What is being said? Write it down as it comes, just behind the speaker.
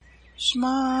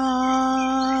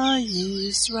Shema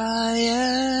Yisrael,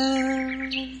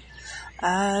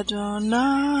 Adonai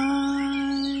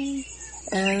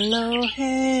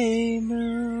Eloheinu,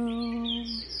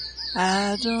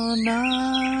 Adonai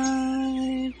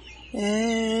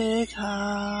Echad,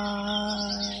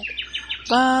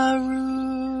 Baruch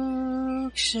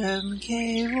Shem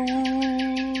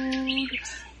Kevod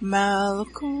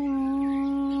Malkuto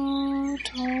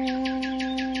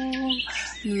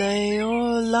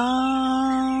Leolam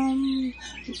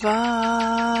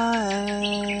Vaed.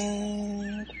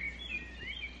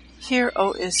 Hear,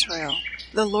 O Israel,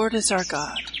 the Lord is our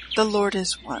God, the Lord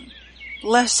is one.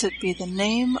 Blessed be the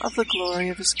name of the glory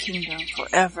of his kingdom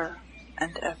forever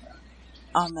and ever.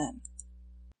 Amen.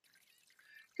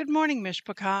 Good morning,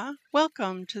 Mishpachah.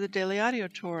 Welcome to the Daily Audio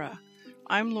Torah.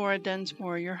 I'm Laura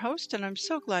Densmore, your host, and I'm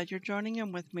so glad you're joining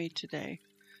in with me today.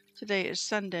 Today is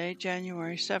Sunday,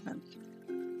 January 7th.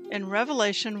 In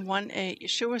Revelation 1:8,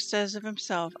 Yeshua says of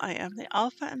himself, I am the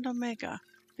Alpha and Omega,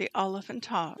 the Aleph and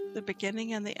Tav, the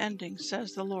beginning and the ending,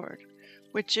 says the Lord,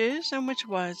 which is and which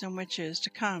was and which is to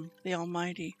come, the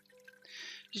Almighty.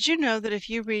 Did you know that if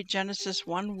you read Genesis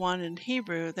 1:1 in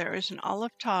Hebrew, there is an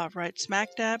Aleph Tav right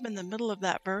smack dab in the middle of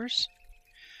that verse?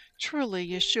 Truly,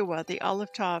 Yeshua, the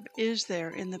Aleph Tav, is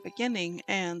there in the beginning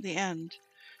and the end.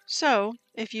 So,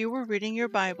 if you were reading your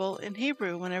Bible in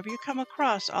Hebrew, whenever you come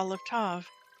across Aleph Tav,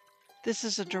 this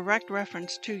is a direct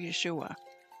reference to Yeshua.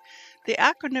 The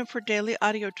acronym for Daily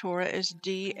Audio Torah is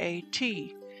DAT.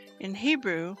 In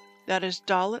Hebrew, that is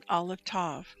Dalet Aleph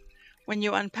Tav. When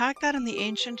you unpack that in the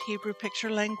ancient Hebrew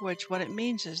picture language, what it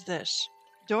means is this: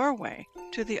 doorway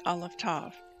to the Aleph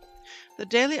Tav. The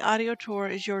Daily Audio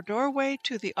Torah is your doorway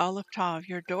to the Aleph Tav,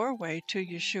 your doorway to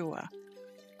Yeshua.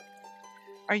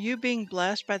 Are you being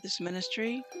blessed by this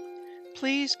ministry?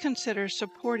 Please consider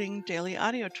supporting Daily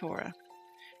Audio Torah.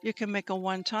 You can make a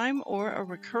one-time or a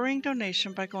recurring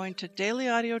donation by going to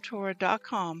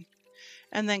dailyaudiotorah.com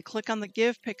and then click on the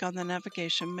Give pick on the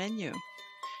navigation menu.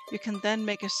 You can then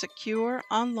make a secure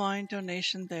online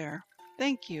donation there.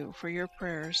 Thank you for your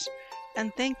prayers,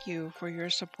 and thank you for your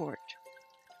support.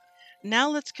 Now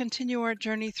let's continue our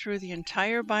journey through the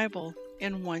entire Bible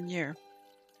in 1 year.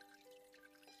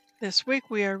 This week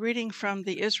we are reading from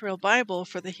the Israel Bible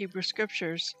for the Hebrew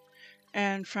Scriptures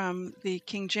and from the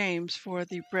King James for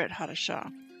the Brit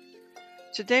Hadashah.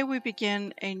 Today we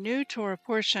begin a new Torah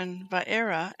portion,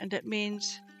 Vaera, and it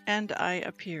means, and I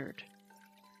appeared.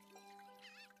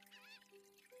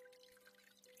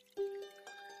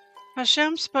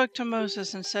 Hashem spoke to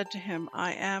Moses and said to him,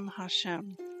 I am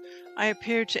Hashem. I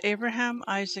appeared to Abraham,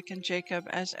 Isaac, and Jacob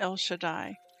as El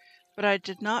Shaddai, but I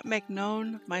did not make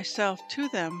known myself to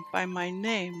them by my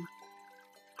name,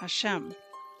 Hashem.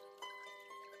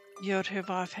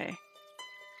 Yod-Heh-Vav-Heh,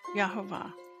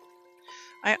 Yahovah.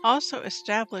 I also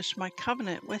established my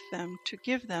covenant with them to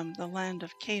give them the land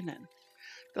of Canaan,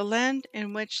 the land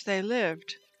in which they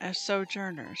lived as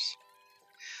sojourners.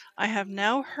 I have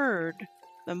now heard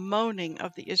the moaning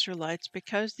of the Israelites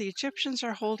because the Egyptians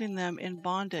are holding them in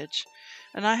bondage,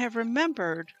 and I have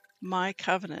remembered my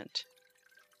covenant.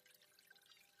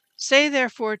 Say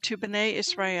therefore to Bnei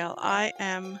Israel, I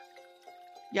am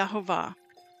Yahovah.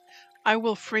 I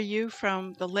will free you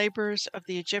from the labors of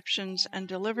the Egyptians and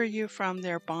deliver you from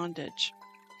their bondage.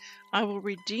 I will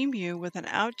redeem you with an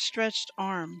outstretched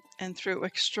arm and through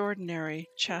extraordinary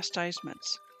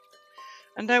chastisements.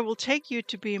 And I will take you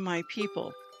to be my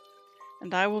people,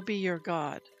 and I will be your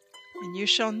God. And you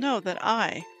shall know that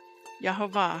I,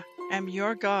 Yahovah, am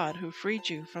your God who freed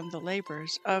you from the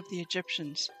labors of the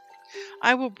Egyptians.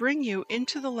 I will bring you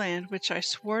into the land which I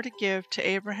swore to give to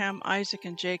Abraham, Isaac,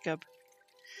 and Jacob,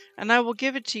 and I will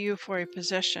give it to you for a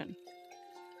possession.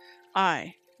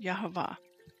 I, Yahovah.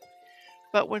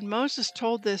 But when Moses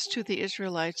told this to the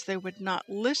Israelites, they would not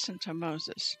listen to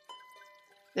Moses,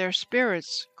 their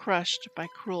spirits crushed by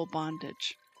cruel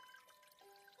bondage.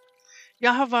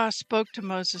 Yahovah spoke to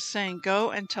Moses, saying,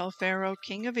 Go and tell Pharaoh,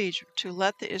 king of Egypt, to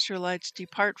let the Israelites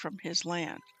depart from his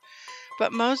land.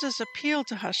 But Moses appealed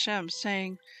to Hashem,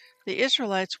 saying, The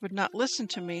Israelites would not listen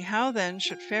to me. How then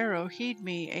should Pharaoh heed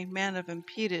me, a man of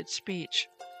impeded speech?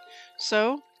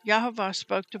 So Yahovah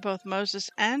spoke to both Moses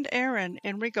and Aaron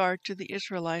in regard to the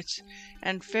Israelites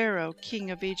and Pharaoh, king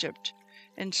of Egypt,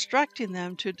 instructing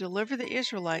them to deliver the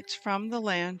Israelites from the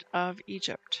land of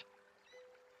Egypt.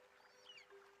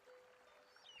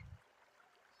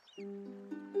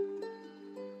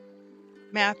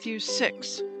 Matthew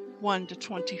 6,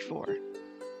 1-24.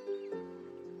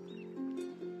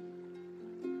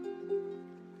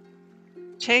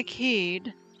 Take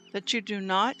heed that you do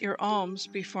not your alms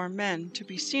before men to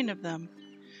be seen of them.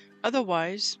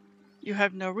 Otherwise, you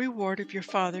have no reward of your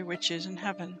Father which is in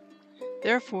heaven.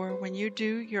 Therefore, when you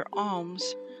do your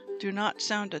alms, do not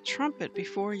sound a trumpet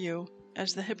before you,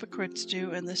 as the hypocrites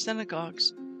do in the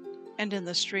synagogues and in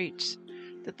the streets,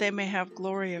 that they may have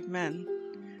glory of men.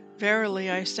 Verily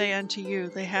I say unto you,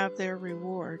 they have their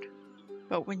reward.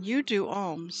 But when you do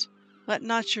alms, let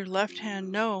not your left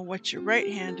hand know what your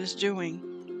right hand is doing,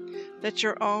 that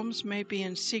your alms may be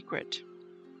in secret.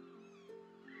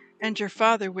 And your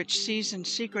Father which sees in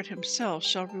secret himself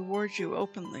shall reward you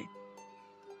openly.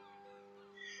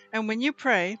 And when you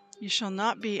pray, you shall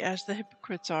not be as the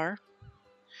hypocrites are,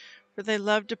 for they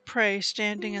love to pray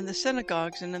standing in the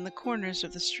synagogues and in the corners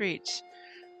of the streets,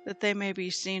 that they may be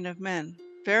seen of men.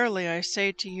 Verily I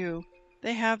say to you,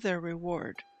 they have their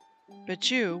reward.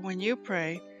 But you, when you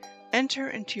pray, enter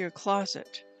into your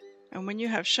closet, and when you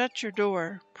have shut your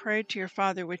door, pray to your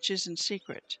Father which is in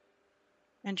secret,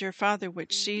 and your Father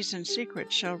which sees in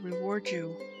secret shall reward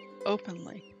you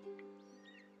openly.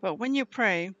 But when you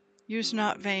pray, use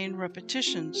not vain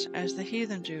repetitions as the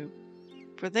heathen do,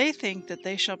 for they think that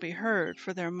they shall be heard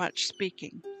for their much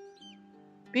speaking.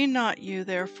 Be not you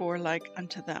therefore like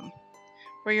unto them,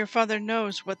 for your Father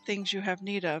knows what things you have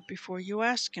need of before you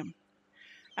ask him.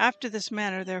 After this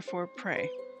manner therefore pray,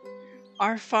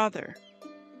 Our Father,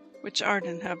 which art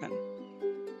in heaven,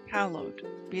 hallowed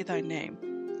be thy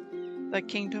name. Thy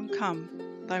kingdom come,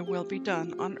 thy will be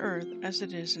done on earth as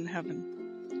it is in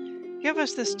heaven. Give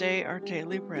us this day our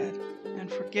daily bread,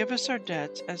 and forgive us our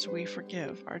debts as we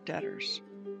forgive our debtors.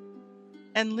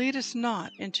 And lead us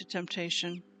not into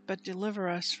temptation, but deliver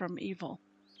us from evil.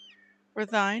 For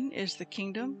thine is the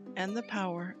kingdom, and the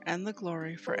power, and the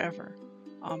glory forever.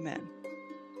 Amen.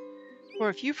 For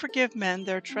if you forgive men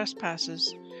their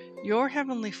trespasses, your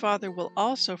heavenly Father will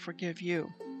also forgive you.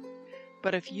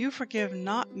 But if you forgive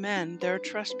not men their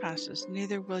trespasses,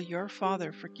 neither will your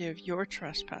Father forgive your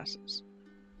trespasses.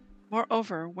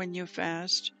 Moreover, when you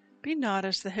fast, be not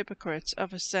as the hypocrites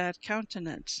of a sad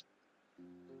countenance,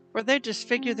 for they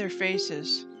disfigure their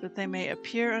faces, that they may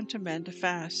appear unto men to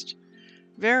fast.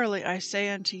 Verily I say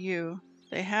unto you,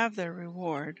 they have their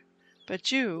reward.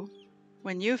 But you,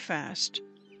 when you fast,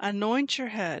 anoint your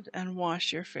head and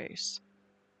wash your face,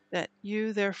 that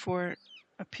you therefore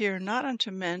appear not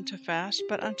unto men to fast,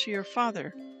 but unto your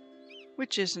Father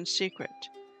which is in secret,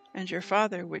 and your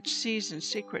Father which sees in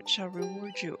secret shall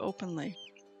reward you openly.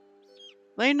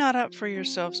 Lay not up for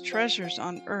yourselves treasures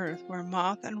on earth, where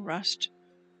moth and rust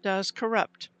does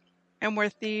corrupt, and where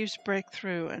thieves break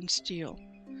through and steal.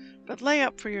 But lay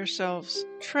up for yourselves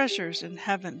treasures in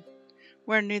heaven,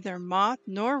 where neither moth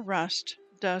nor rust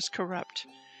does corrupt,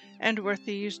 and where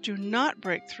thieves do not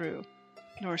break through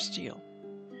nor steal.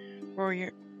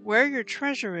 For where your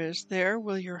treasure is, there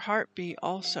will your heart be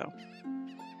also.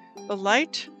 The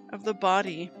light of the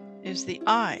body is the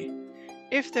eye.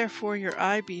 If therefore your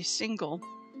eye be single,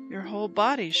 your whole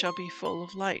body shall be full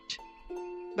of light.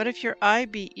 But if your eye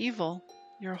be evil,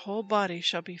 your whole body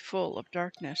shall be full of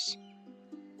darkness.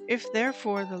 If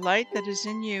therefore the light that is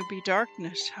in you be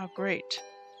darkness, how great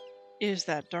is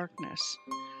that darkness?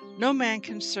 No man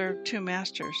can serve two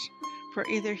masters, for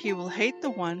either he will hate the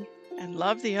one and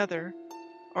love the other,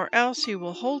 or else he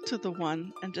will hold to the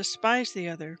one and despise the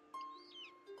other.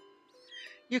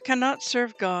 You cannot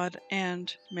serve God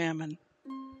and mammon.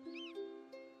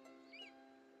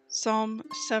 Psalm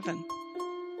 7,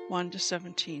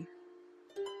 1-17.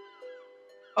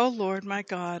 O Lord my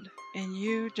God, in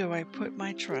you do I put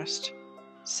my trust.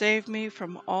 Save me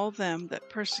from all them that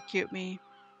persecute me,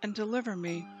 and deliver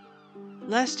me,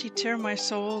 lest he tear my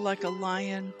soul like a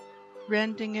lion,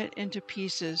 rending it into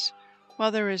pieces,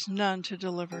 while there is none to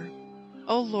deliver.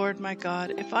 O Lord my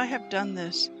God, if I have done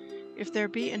this, if there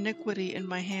be iniquity in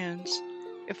my hands,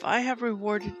 if I have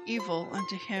rewarded evil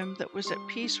unto him that was at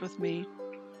peace with me,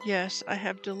 yes, I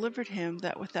have delivered him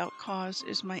that without cause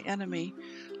is my enemy,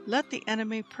 let the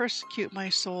enemy persecute my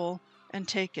soul, and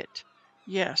take it.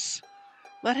 Yes,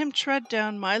 let him tread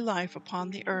down my life upon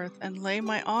the earth, and lay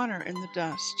my honor in the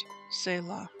dust.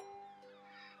 Selah.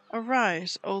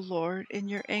 Arise, O Lord, in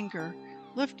your anger.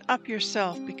 Lift up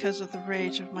yourself because of the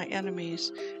rage of my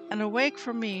enemies, and awake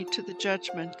for me to the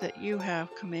judgment that you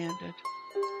have commanded.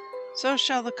 So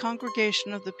shall the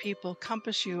congregation of the people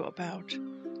compass you about.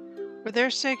 For their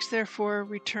sakes therefore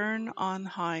return on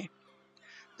high.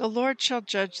 The Lord shall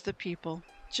judge the people.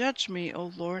 Judge me,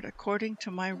 O Lord, according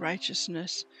to my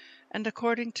righteousness, and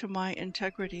according to my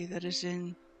integrity that is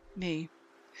in me.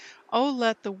 O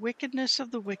let the wickedness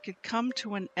of the wicked come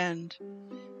to an end,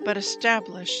 but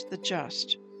establish the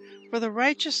just. For the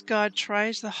righteous God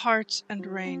tries the hearts and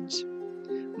reins.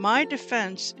 My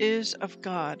defense is of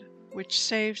God, which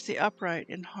saves the upright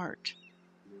in heart.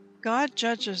 God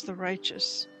judges the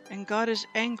righteous, and God is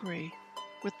angry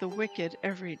with the wicked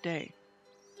every day.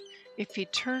 If he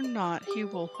turn not, he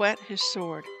will whet his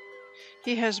sword.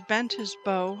 He has bent his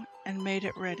bow and made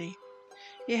it ready.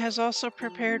 He has also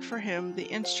prepared for him the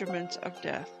instruments of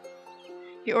death.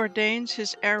 He ordains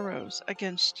his arrows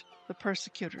against the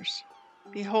persecutors.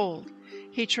 Behold,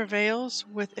 he travails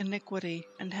with iniquity,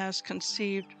 and has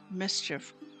conceived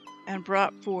mischief, and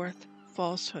brought forth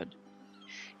falsehood.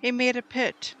 He made a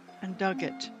pit, and dug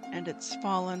it, and it's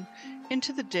fallen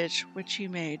into the ditch which he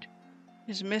made.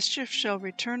 His mischief shall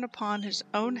return upon his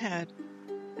own head,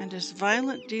 and his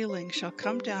violent dealing shall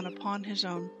come down upon his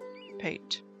own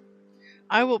pate.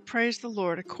 I will praise the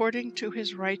Lord according to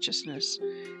his righteousness,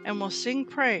 and will sing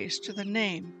praise to the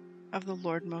name of the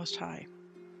Lord Most High.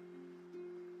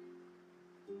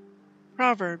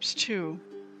 Proverbs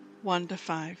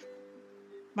 2:1-5.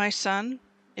 My son,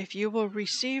 if you will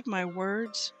receive my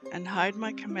words and hide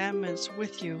my commandments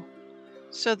with you,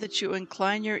 so that you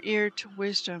incline your ear to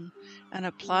wisdom and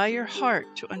apply your heart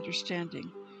to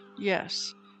understanding.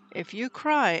 Yes, if you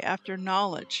cry after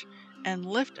knowledge and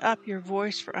lift up your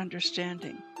voice for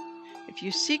understanding, if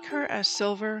you seek her as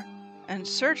silver and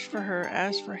search for her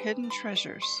as for hidden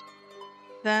treasures,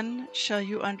 then shall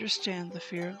you understand the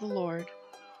fear of the Lord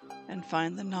and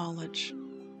find the knowledge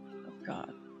of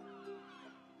God.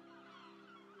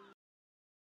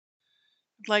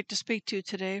 I'd like to speak to you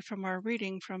today from our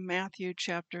reading from Matthew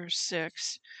chapter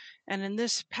 6. And in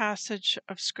this passage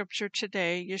of scripture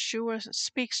today, Yeshua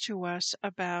speaks to us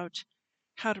about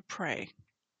how to pray.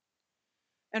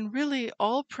 And really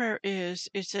all prayer is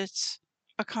it's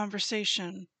a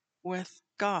conversation with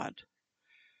God.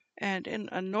 And in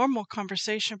a normal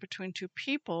conversation between two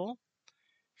people,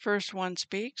 first one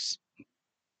speaks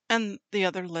and the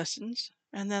other listens,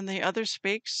 and then the other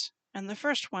speaks and the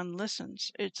first one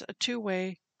listens. It's a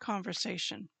two-way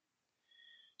conversation.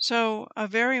 So a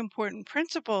very important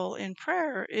principle in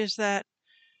prayer is that,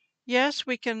 yes,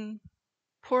 we can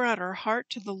pour out our heart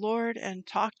to the Lord and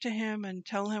talk to him and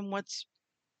tell him what's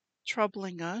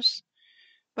troubling us,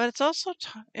 but it's also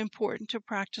important to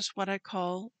practice what I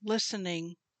call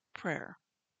listening prayer.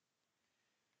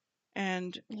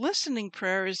 And listening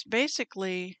prayer is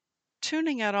basically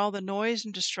tuning out all the noise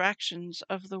and distractions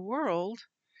of the world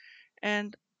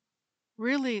and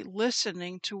really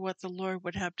listening to what the Lord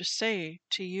would have to say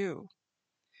to you.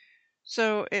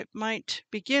 So it might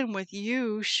begin with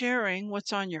you sharing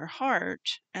what's on your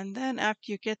heart, and then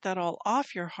after you get that all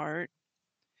off your heart,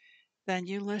 then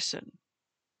you listen.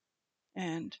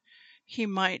 And he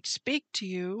might speak to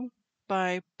you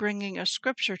by bringing a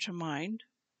scripture to mind.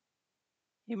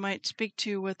 He might speak to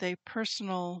you with a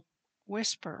personal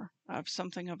whisper of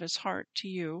something of his heart to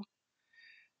you.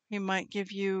 He might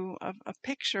give you a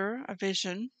picture, a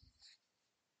vision.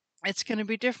 It's going to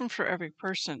be different for every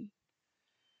person.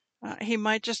 He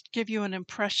might just give you an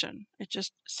impression. It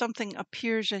just something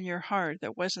appears in your heart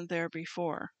that wasn't there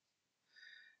before.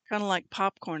 Kind of like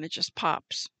popcorn, it just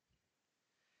pops.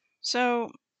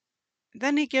 So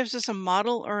then he gives us a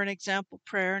model or an example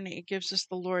prayer, and he gives us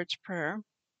the Lord's Prayer.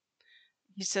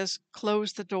 He says,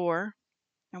 close the door.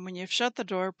 And when you've shut the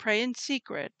door, pray in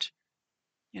secret.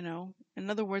 In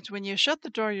other words, when you shut the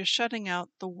door, you're shutting out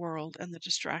the world and the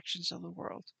distractions of the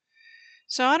world.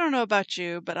 So I don't know about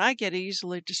you, but I get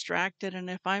easily distracted. And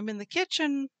if I'm in the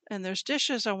kitchen and there's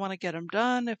dishes, I want to get them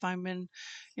done. If I'm in,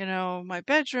 my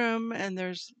bedroom and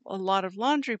there's a lot of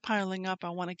laundry piling up, I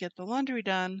want to get the laundry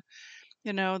done.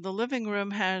 The living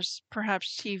room has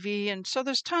perhaps TV, and so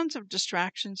there's tons of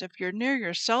distractions. If you're near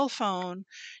your cell phone,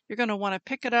 you're going to want to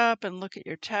pick it up and look at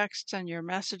your texts and your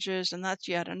messages, and that's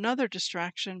yet another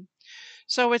distraction.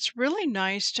 So it's really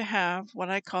nice to have what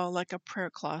I call like a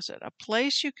prayer closet, a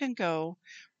place you can go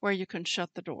where you can shut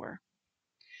the door.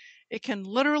 It can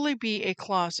literally be a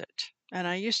closet. And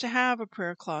I used to have a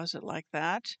prayer closet like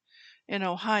that in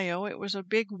Ohio. It was a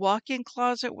big walk-in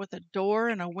closet with a door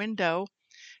and a window.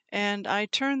 And I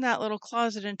turned that little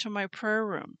closet into my prayer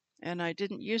room. And I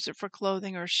didn't use it for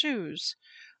clothing or shoes.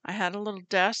 I had a little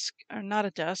desk, or not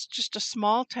a desk, just a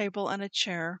small table and a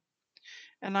chair.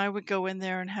 And I would go in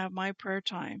there and have my prayer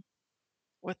time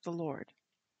with the Lord.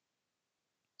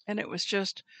 And it was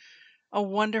just a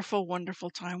wonderful, wonderful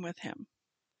time with him.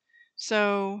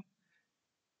 So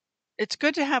it's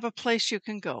good to have a place you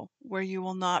can go where you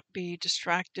will not be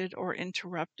distracted or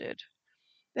interrupted.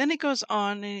 Then he goes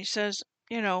on and he says,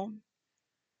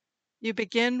 you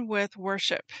begin with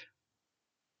worship.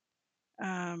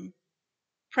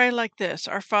 Pray like this: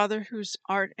 Our Father who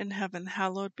art in heaven,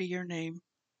 hallowed be your name.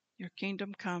 Your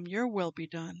kingdom come, your will be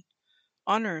done,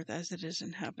 on earth as it is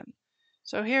in heaven.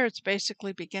 So here it's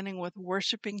basically beginning with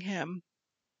worshiping him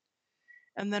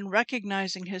and then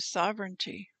recognizing his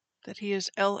sovereignty, that he is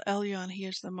El Elyon, he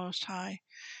is the Most High,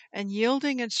 and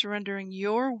yielding and surrendering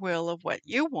your will of what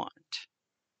you want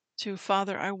to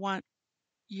Father, I want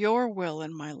your will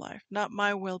in my life, not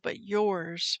my will, but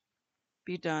yours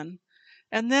be done.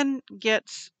 And then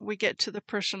we get to the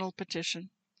personal petition.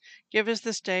 Give us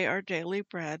this day our daily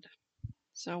bread.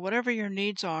 So whatever your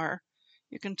needs are,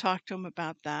 you can talk to him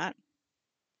about that.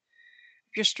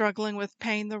 If you're struggling with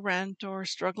paying the rent or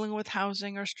struggling with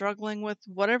housing or struggling with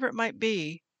whatever it might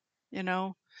be, you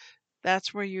know,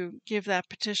 that's where you give that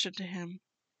petition to him.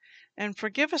 And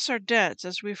forgive us our debts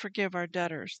as we forgive our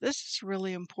debtors. This is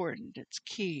really important. It's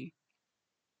key.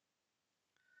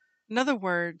 In other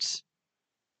words,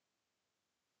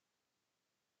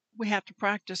 we have to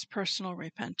practice personal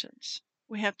repentance.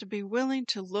 We have to be willing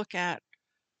to look at,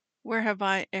 where have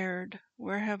I erred?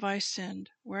 Where have I sinned?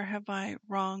 Where have I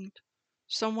wronged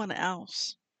someone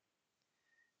else?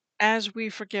 As we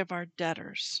forgive our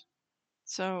debtors.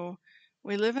 So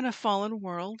we live in a fallen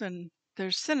world, and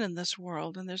there's sin in this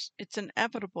world, and it's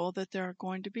inevitable that there are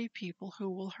going to be people who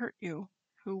will hurt you,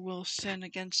 who will sin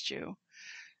against you.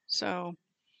 So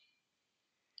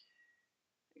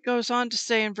it goes on to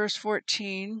say in verse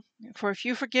 14, for if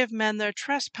you forgive men their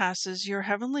trespasses, your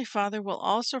heavenly Father will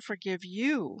also forgive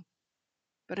you.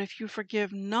 But if you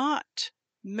forgive not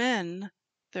men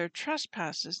their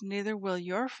trespasses, neither will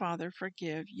your Father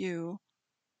forgive you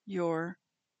your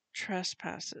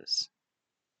trespasses.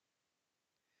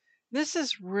 This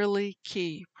is really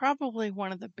key. Probably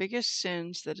one of the biggest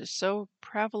sins that is so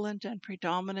prevalent and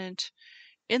predominant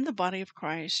in the body of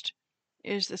Christ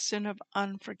is the sin of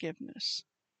unforgiveness.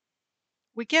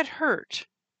 We get hurt.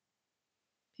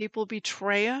 People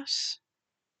betray us.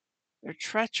 They're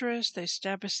treacherous. They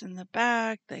stab us in the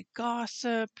back. They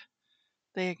gossip.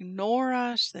 They ignore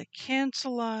us. They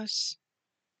cancel us.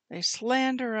 They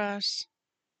slander us.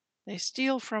 They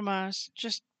steal from us.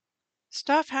 Just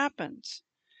stuff happens.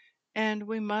 And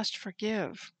we must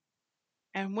forgive.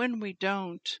 And when we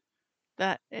don't,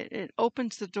 that it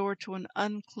opens the door to an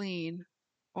unclean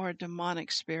or a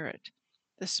demonic spirit,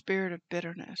 the spirit of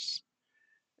bitterness,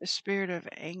 the spirit of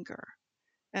anger,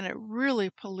 and it really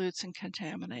pollutes and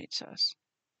contaminates us.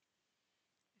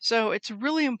 So it's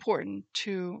really important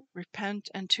to repent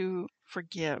and to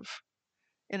forgive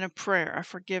in a prayer, a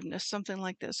forgiveness, something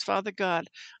like this. Father God,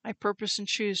 I purpose and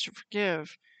choose to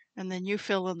forgive, and then you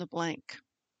fill in the blank.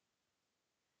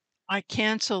 I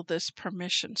cancel this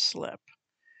permission slip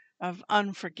of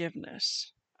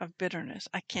unforgiveness, of bitterness.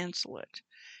 I cancel it.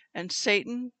 And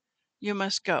Satan, you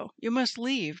must go. You must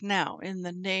leave now in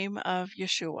the name of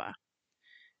Yeshua.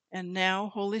 And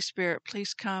now, Holy Spirit,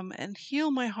 please come and heal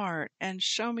my heart and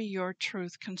show me your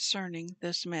truth concerning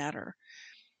this matter.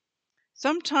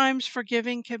 Sometimes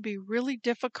forgiving can be really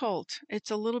difficult. It's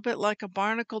a little bit like a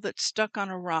barnacle that's stuck on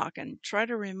a rock, and try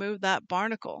to remove that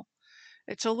barnacle.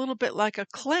 It's a little bit like a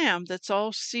clam that's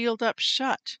all sealed up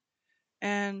shut.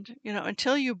 And,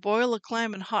 until you boil a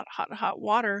clam in hot, hot, hot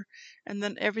water, and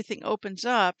then everything opens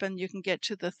up and you can get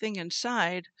to the thing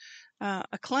inside,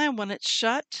 a clam, when it's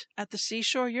shut at the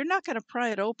seashore, you're not going to pry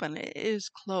it open. It is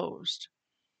closed.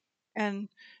 And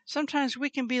sometimes we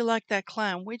can be like that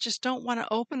clam. We just don't want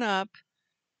to open up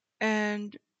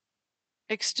and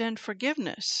extend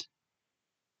forgiveness.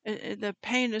 The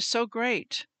pain is so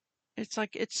great. It's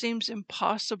like it seems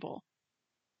impossible.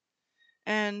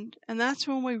 And that's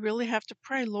when we really have to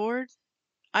pray, Lord,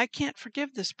 I can't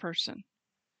forgive this person.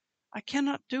 I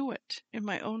cannot do it in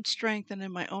my own strength and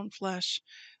in my own flesh.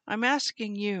 I'm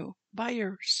asking you, by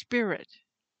your Spirit,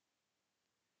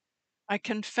 I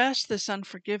confess this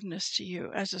unforgiveness to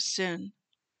you as a sin,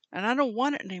 and I don't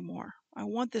want it anymore. I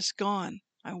want this gone.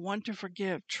 I want to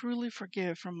forgive, truly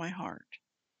forgive from my heart.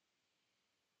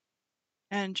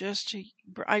 And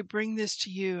I bring this to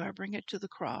you. I bring it to the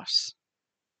cross.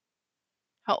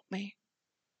 Help me.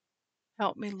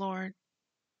 Help me, Lord.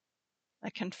 I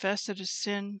confess it is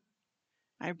sin.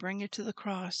 I bring it to the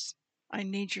cross. I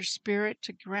need your Spirit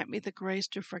to grant me the grace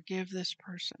to forgive this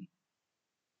person.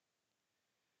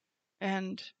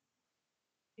 And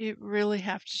you really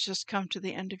have to just come to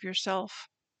the end of yourself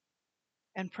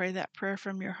and pray that prayer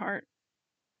from your heart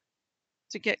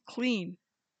to get clean,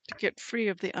 to get free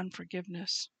of the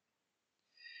unforgiveness.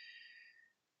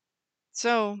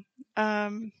 So,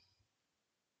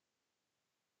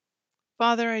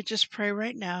 Father, I just pray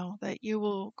right now that you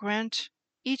will grant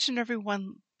each and every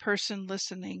one person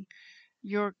listening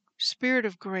your spirit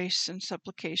of grace and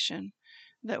supplication,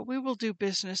 that we will do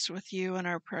business with you in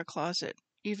our prayer closet,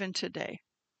 even today.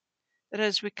 That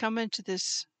as we come into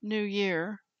this new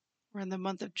year, we're in the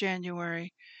month of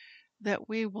January, that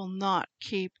we will not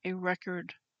keep a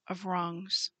record of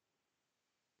wrongs,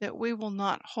 that we will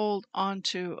not hold on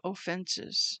to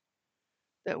offenses,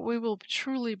 that we will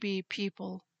truly be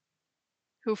people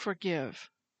who forgive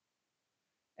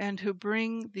and who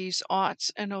bring these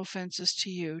oughts and offenses to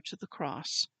you, to the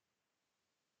cross.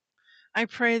 I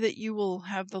pray that you will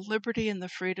have the liberty and the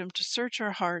freedom to search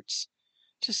our hearts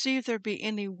to see if there be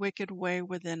any wicked way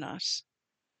within us.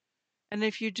 And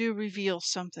if you do reveal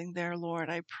something there, Lord,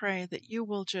 I pray that you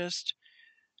will just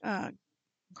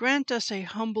grant us a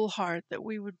humble heart, that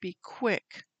we would be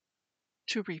quick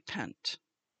to repent,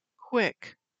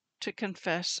 quick to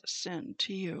confess sin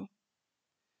to you,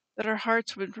 that our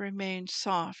hearts would remain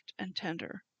soft and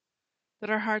tender, that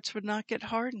our hearts would not get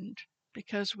hardened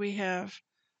because we have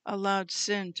allowed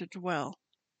sin to dwell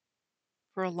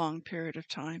for a long period of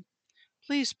time.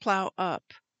 Please plow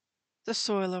up the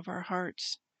soil of our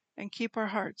hearts and keep our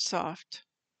hearts soft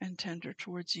and tender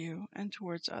towards you and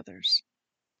towards others.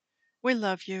 We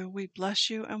love you, we bless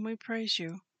you, and we praise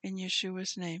you. In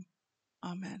Yeshua's name,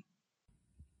 amen.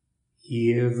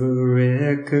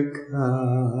 Yevrekka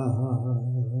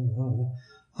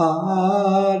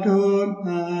Adonai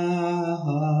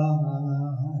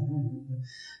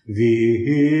Vish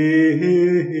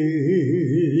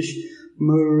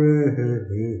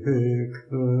Mereka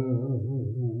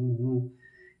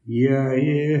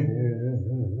Yair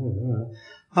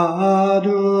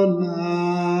Adonai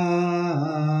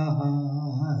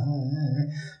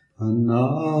Panavilaka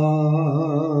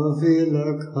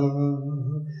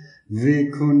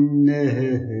Vikuneka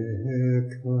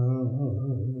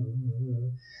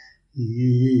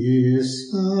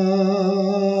Isa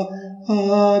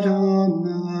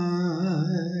Adonai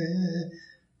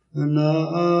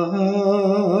Panav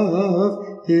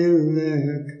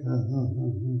Ileka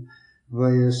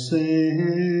Vayasem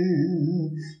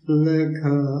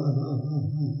Leka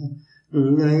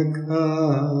Leka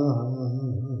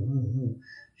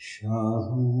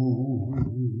Shalom.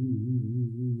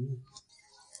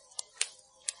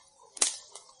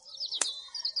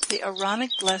 The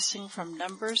Aaronic blessing from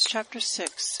Numbers chapter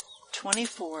 6,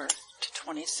 24 to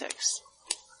 26.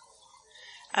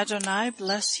 Adonai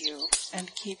bless you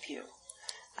and keep you.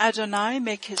 Adonai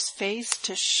make his face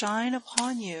to shine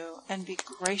upon you and be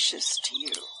gracious to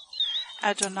you.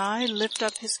 Adonai lift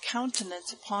up his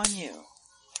countenance upon you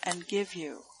and give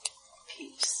you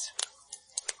peace.